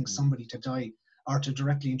just letting somebody to die, or to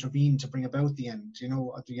directly intervene to bring about the end, you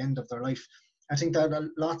know, at the end of their life. I think that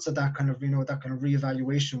lots of that kind of, you know, that kind of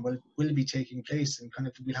reevaluation will be taking place, and kind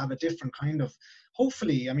of we'll have a different kind of,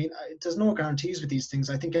 hopefully, I mean, there's no guarantees with these things.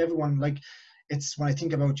 I think everyone, like, it's, when I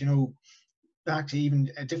think about, you know, back to even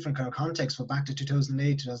a different kind of context, but back to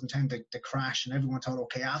 2008, 2010, the crash, and everyone thought,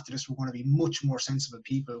 okay, after this, we're going to be much more sensible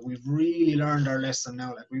people. We've really learned our lesson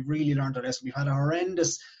now. Like, we've really learned our lesson. We've had a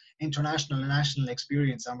horrendous international and national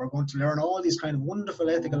experience, and we're going to learn all these kind of wonderful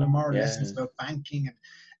ethical and moral lessons about banking and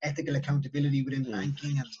ethical accountability within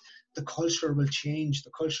banking, and the culture will change,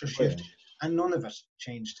 the culture shift, and none of it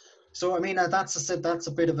changed. So I mean, that's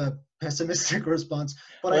a bit of a pessimistic response,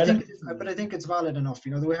 but Well, I think it's valid enough.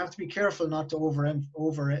 You know, we have to be careful not to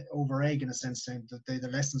over egg, in a sense, saying that the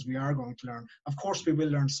lessons we are going to learn. Of course, we will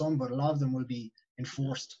learn some, but a lot of them will be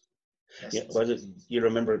enforced yeah, lessons. well, you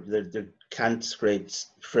remember the Kant's great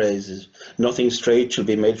phrase is, "Nothing straight shall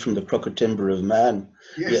be made from the crooked timber of man."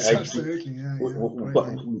 Yeah, Yes, absolutely. Yeah, yeah. Great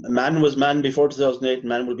line. man was man before 2008,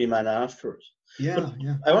 man will be man after it. But Yeah,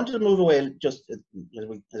 yeah. I wanted to move away just as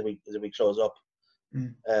we close up.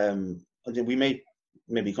 Mm. I think we may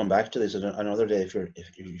maybe come back to this another day if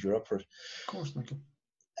you're up for it. Of course, Michael.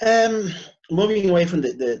 Moving away from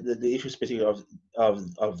the issue specifically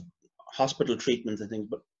of hospital treatment and things,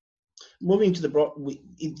 but moving to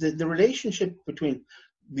the relationship between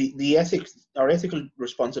the ethics, our ethical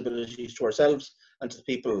responsibilities to ourselves and to the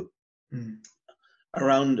people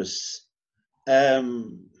around us.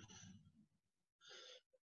 And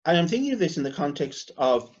I'm thinking of this in the context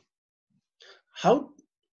of how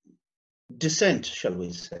dissent, shall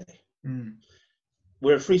we say.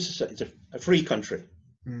 We're a free society, it's a free country.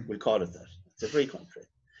 We'll call it that. It's a free country.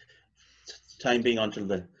 Time being until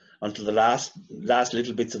the last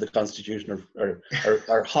little bits of the Constitution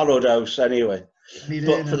are hollowed out anyway.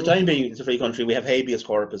 But for the time being, it's a free country. We have habeas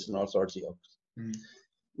corpus and all sorts of yokes.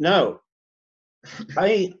 Now,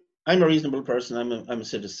 I'm a reasonable person. I'm a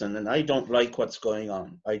citizen, and I don't like what's going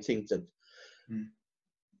on. I think that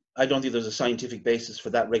I don't think there's a scientific basis for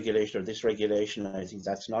that regulation or this regulation. I think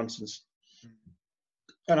that's nonsense.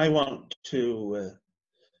 And I want to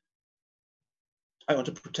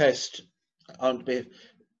protest on behalf.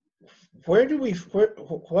 What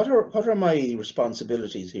are my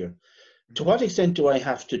responsibilities here? To what extent do I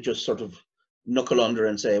have to just sort of knuckle under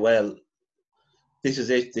and say, well, this is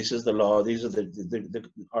it, this is the law, these are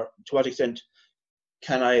or to what extent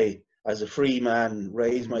can I, as a free man,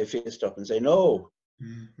 raise my fist up and say, no,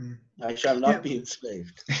 I shall not be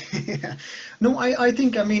enslaved? Yeah. No, I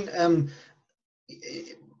think, I mean,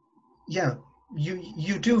 yeah,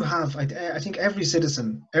 you do have, I think every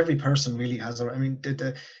citizen, every person really has, I mean,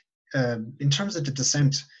 in terms of the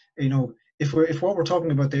dissent, you know, if what we're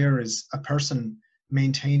talking about there is a person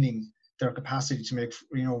maintaining their capacity to make,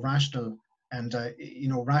 you know, rational and you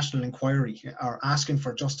know, rational inquiry, or asking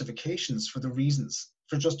for justifications for the reasons,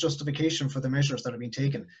 for justification for the measures that have been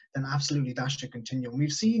taken, then absolutely that should continue. And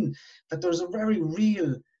we've seen that there's a very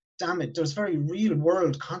real damage, there's very real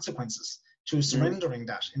world consequences to surrendering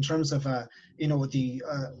that, in terms of you know, the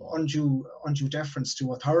undue deference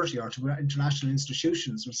to authority or to international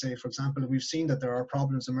institutions. We'll say, for example, we've seen that there are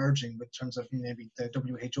problems emerging in terms of maybe the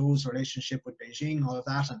WHO's relationship with Beijing, all of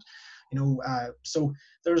that, and you know, so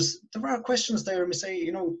there are questions there. We say,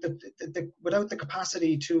 you know, without the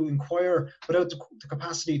capacity to inquire, without the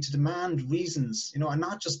capacity to demand reasons, you know, and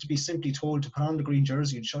not just to be simply told to put on the green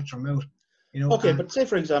jersey and shut your mouth, you know. Okay, but say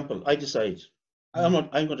for example, I decide I'm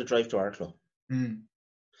going to drive to Arklow.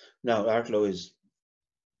 Now Arklow is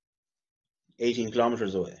 18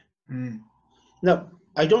 kilometers away. Now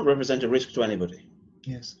I don't represent a risk to anybody.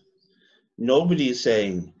 Yes. Nobody is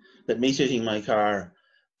saying that me sitting in my car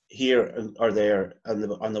here or there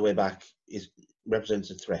on the way back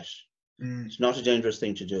represents a threat. It's not a dangerous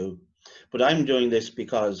thing to do, but I'm doing this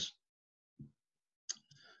because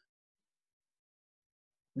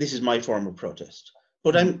this is my form of protest.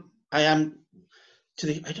 But I am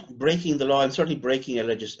breaking the law. I'm certainly breaking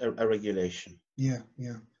a regulation. Yeah,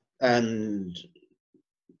 yeah. And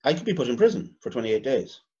I could be put in prison for 28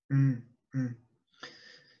 days.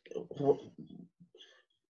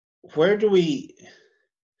 Where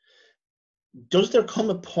does there come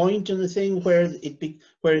a point in the thing where the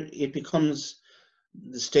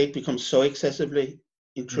state becomes so excessively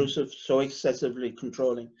intrusive, so excessively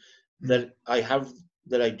controlling that I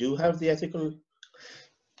do have the ethical?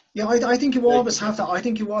 Yeah, I think you always have that. I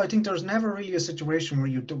think there's never really a situation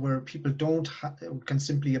where people can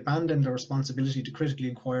simply abandon their responsibility to critically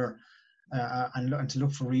inquire and to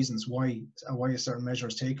look for reasons why a certain measure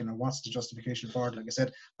is taken, or what's the justification for it, like I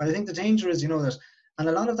said. But I think the danger is, you know, that, and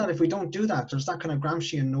a lot of that, if we don't do that, there's that kind of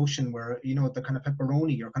Gramscian notion where, you know, the kind of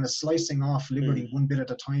pepperoni, you're kind of slicing off liberty one bit at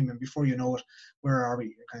a time, and before you know it, where are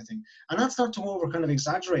we, kind of thing. And that's not to over kind of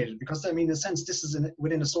exaggerate it, because I mean, in a sense, this is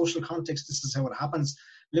within a social context, this is how it happens.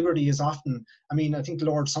 Liberty is often, I mean, I think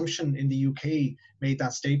Lord Sumption in the UK made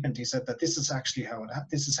that statement. He said that this is actually how it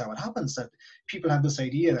happens, that people have this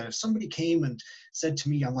idea that if somebody came and said to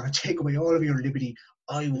me, I want to take away all of your liberty,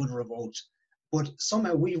 I would revolt. But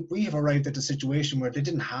somehow we have arrived at a situation where they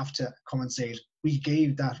didn't have to come and say it. We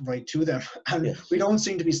gave that right to them. And yes, we don't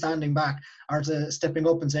seem to be standing back or stepping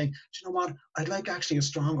up and saying, do you know what, I'd like actually a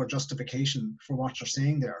stronger justification for what you're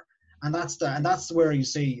saying there. And that's where you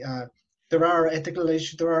see there are ethical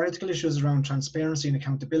issues around transparency and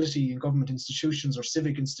accountability in government institutions or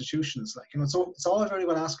civic institutions. Like, you know, so it's all very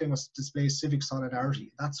well asking us to display civic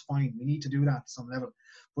solidarity. That's fine. We need to do that at some level.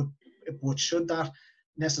 But should that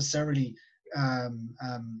necessarily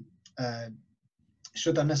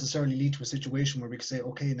lead to a situation where we can say,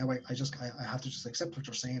 okay, now I have to just accept what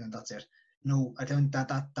you're saying and that's it? No, I don't.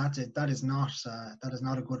 That is not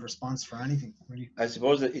a good response for anything, really. I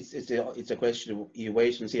suppose that it's a question of you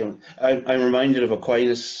wait and see. I'm reminded of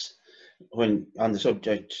Aquinas when on the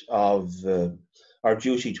subject of our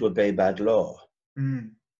duty to obey bad law,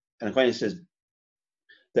 and Aquinas says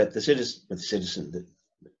that the citizen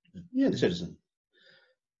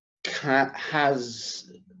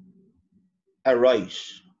has a right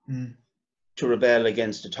to rebel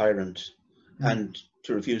against a tyrant and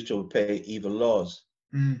to refuse to obey evil laws,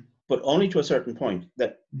 but only to a certain point.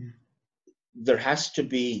 That there has to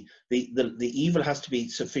be the evil has to be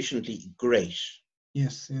sufficiently great.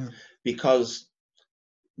 Yes, yeah. Because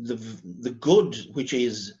the good, which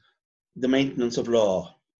is the maintenance of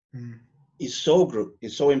law, is so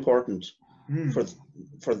important for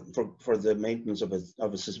the maintenance of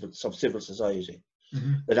civil society,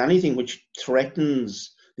 that anything which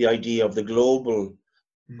threatens the idea of the global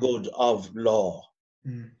good of law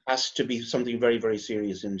has to be something very, very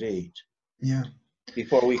serious indeed. Yeah.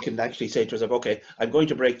 Before we can actually say to ourselves, okay, I'm going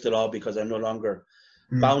to break the law because I'm no longer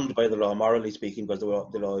bound by the law, morally speaking, because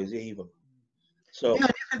the law is evil. So yeah,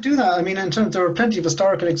 you can do that. I mean, in terms, there are plenty of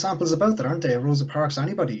historical examples about that, aren't there? Rosa Parks,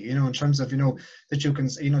 anybody, you know, in terms of, you know, that you can,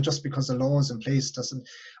 you know, just because the law is in place doesn't.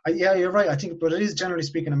 Yeah, you're right. I think, but it is generally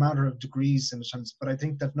speaking a matter of degrees in a sense. But I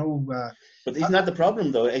think that no. But isn't that the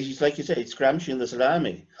problem, though? As like you say, it's Gramsci and the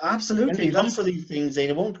salami. Absolutely. When they come for these things,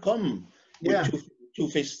 they won't come with two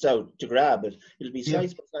fists out to grab it. It'll be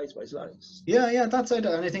slice by slice by slice. Yeah, that's it.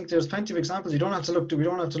 And I think there's plenty of examples. We don't have to look to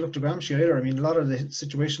Gramsci either. I mean, a lot of the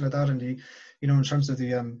situation like that in the, you know, in terms of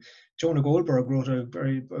the Jonah Goldberg wrote a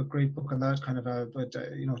great book on that kind of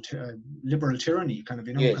liberal tyranny kind of,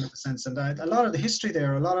 you know, kind of a sense. And a lot of the history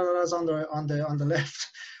there, a lot of that is on the left,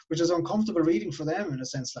 which is uncomfortable reading for them in a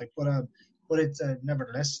sense. Like, but it's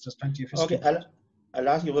nevertheless there's plenty of history. Okay, I'll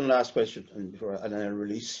ask you one last question and then I'll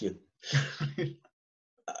release you.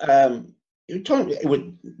 You're talking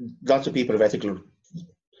with lots of people of ethical,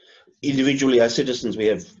 individually as citizens, we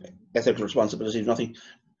have ethical responsibilities, nothing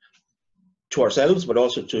to ourselves, but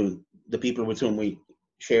also to the people with whom we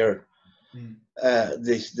share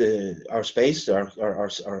our space,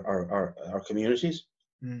 our communities,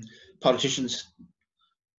 politicians,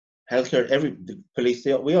 healthcare, the police,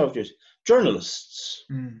 we all do. Journalists.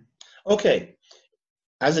 Okay,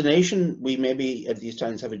 as a nation, we maybe at these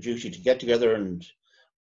times have a duty to get together and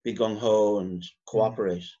be gung-ho and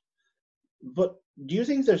cooperate. But do you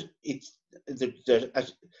think is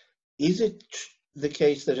it the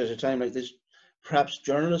case that at a time like this, perhaps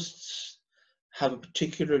journalists have a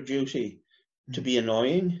particular duty to be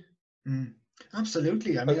annoying?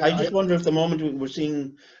 Absolutely. I mean, I just wonder if the moment we're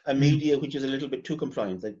seeing a media which is a little bit too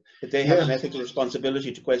compliant, that they have an ethical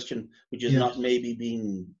responsibility to question which is not maybe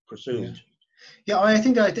being pursued. Yeah, I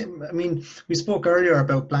mean, we spoke earlier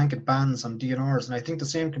about blanket bans on DNRs, and I think the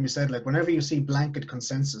same can be said. Like, whenever you see blanket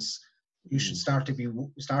consensus, you should start to be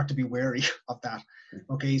wary of that.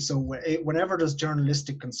 Okay, so whenever there's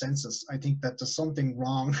journalistic consensus, I think that there's something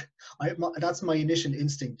wrong. That's my initial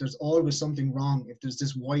instinct. There's always something wrong if there's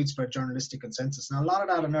this widespread journalistic consensus. Now, a lot of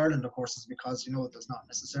that in Ireland, of course, is because, you know, there's not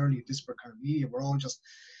necessarily a disparate kind of media. We're all just,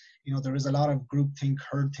 you know, there is a lot of groupthink,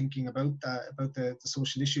 herd thinking about the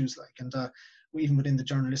social issues, like, and even within the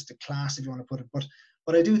journalistic class, if you want to put it.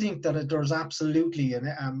 But I do think that there's absolutely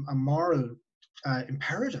a moral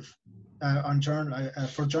imperative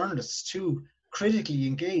for journalists to critically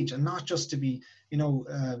engage, and not just to be, you know,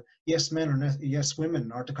 yes men or yes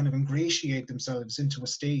women, or to kind of ingratiate themselves into a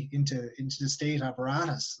state, into the state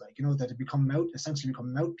apparatus, like, you know, that essentially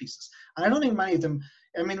become mouthpieces. And I don't think many of them.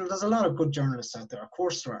 I mean, there's a lot of good journalists out there, of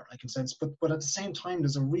course there are, like, in sense, but at the same time,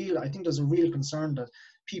 I think there's a real concern that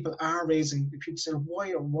people say,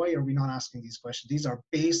 why are we not asking these questions? These are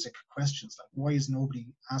basic questions. Like, why is nobody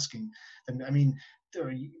asking them? I mean,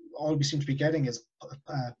 all we seem to be getting is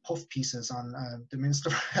puff pieces on the Minister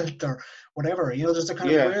of Health or whatever. You know, there's a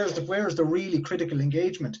kind of where's the really critical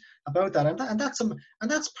engagement about that, and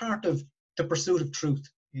that's part of the pursuit of truth.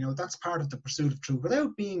 You know, that's part of the pursuit of truth,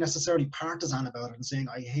 without being necessarily partisan about it and saying,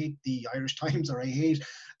 I hate the Irish Times, or I hate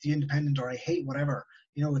the Independent, or I hate whatever.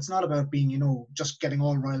 You know, it's not about being, you know, just getting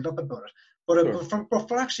all riled up about it. Sure. But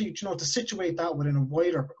for actually, you know, to situate that within a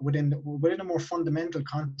wider, within a more fundamental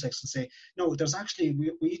context, and say, no, there's actually,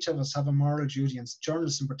 we each of us have a moral duty, and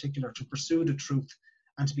journalists in particular, to pursue the truth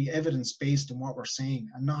and to be evidence-based in what we're saying,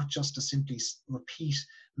 and not just to simply repeat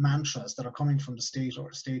mantras that are coming from the state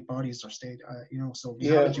or state bodies or state, you know, so we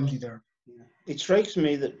have a duty there. Yeah. It strikes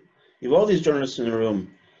me that you have all these journalists in the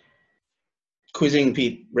room quizzing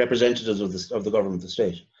representatives of the government, the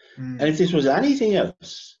state. And if this was anything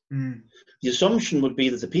else, the assumption would be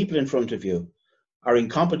that the people in front of you are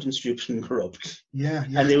incompetent, stupid, and corrupt. Yeah,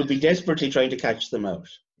 yeah. And they would be desperately trying to catch them out.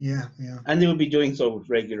 Yeah, yeah. And they would be doing so with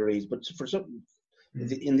regular ease. But for some,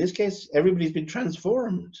 in this case, everybody's been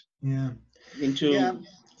transformed into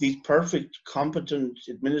these perfect, competent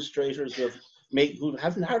administrators who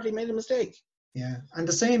haven't hardly made a mistake. Yeah, and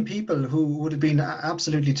the same people who would have been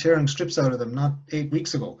absolutely tearing strips out of them not 8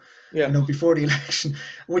 weeks ago, you know, before the election,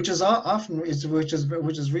 which is often which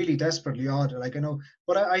is really desperately odd. Like, you know,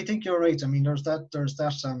 but I think you're right. I mean, there's that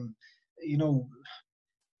you know,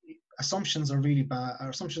 assumptions are really bad.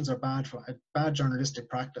 Assumptions are bad for bad journalistic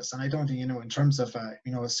practice, and I don't think, you know, in terms of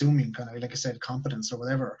you know, assuming kind of, like I said, competence or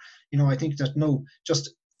whatever. You know, I think that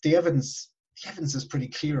just the evidence is pretty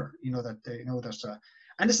clear. You know, that you know, there's a.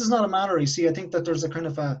 And this is not a matter, you see, I think that there's a kind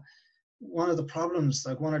of one of the problems,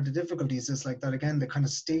 like one of the difficulties is like that, again, the kind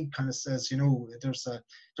of state kind of says, you know,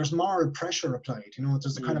 there's moral pressure applied, you know,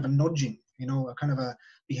 there's a kind of a nudging, you know, a kind of a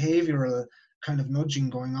behavioral kind of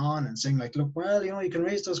nudging going on, and saying like, look, well, you know, you can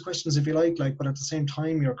raise those questions if you like, but at the same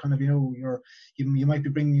time, you're kind of, you know, you might be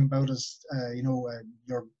bringing about as, you know,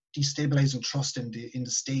 your destabilizing trust in the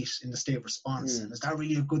state response. And is that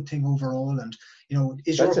really a good thing overall? And, you know,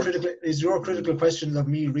 is your critical question of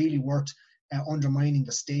me really worth undermining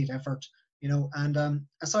the state effort? You know, and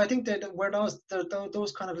so I think that where those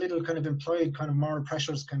kind of little kind of implied kind of moral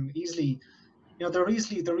pressures can easily, you know, they're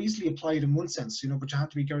easily applied in one sense, you know, but you have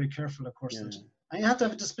to be very careful, of course. And you have to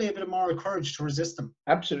display a bit of moral courage to resist them.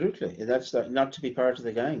 Absolutely, that's not to be part of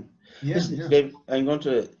the gang. Yeah, listen, Dave, I'm going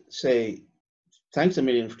to say thanks a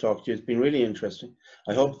million for talking to you. It's been really interesting.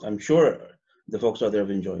 I'm sure the folks out there have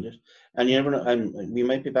enjoyed it. And you never know, we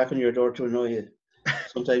might be back on your door to annoy you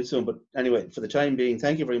sometime soon. But anyway, for the time being,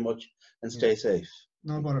 thank you very much, and stay safe.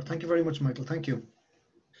 No bother. Thank you very much, Michael. Thank you.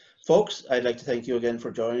 Folks, I'd like to thank you again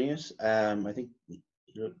for joining us. I think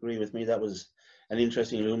you'll agree with me, that was an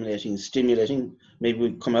interesting, illuminating, stimulating. Maybe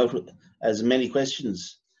we've come out with as many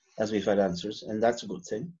questions as we've had answers, and that's a good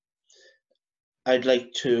thing. I'd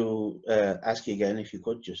like to ask you again, if you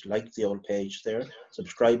could just like the old page there,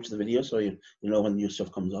 subscribe to the video so you know when new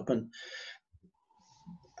stuff comes up. And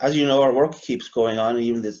as you know, our work keeps going on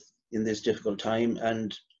even in this difficult time.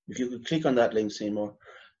 And if you could click on that link, Seymour,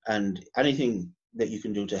 and anything that you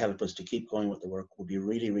can do to help us to keep going with the work would be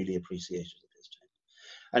really, really appreciated at this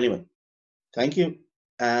time. Anyway, thank you,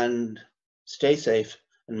 and stay safe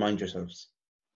and mind yourselves.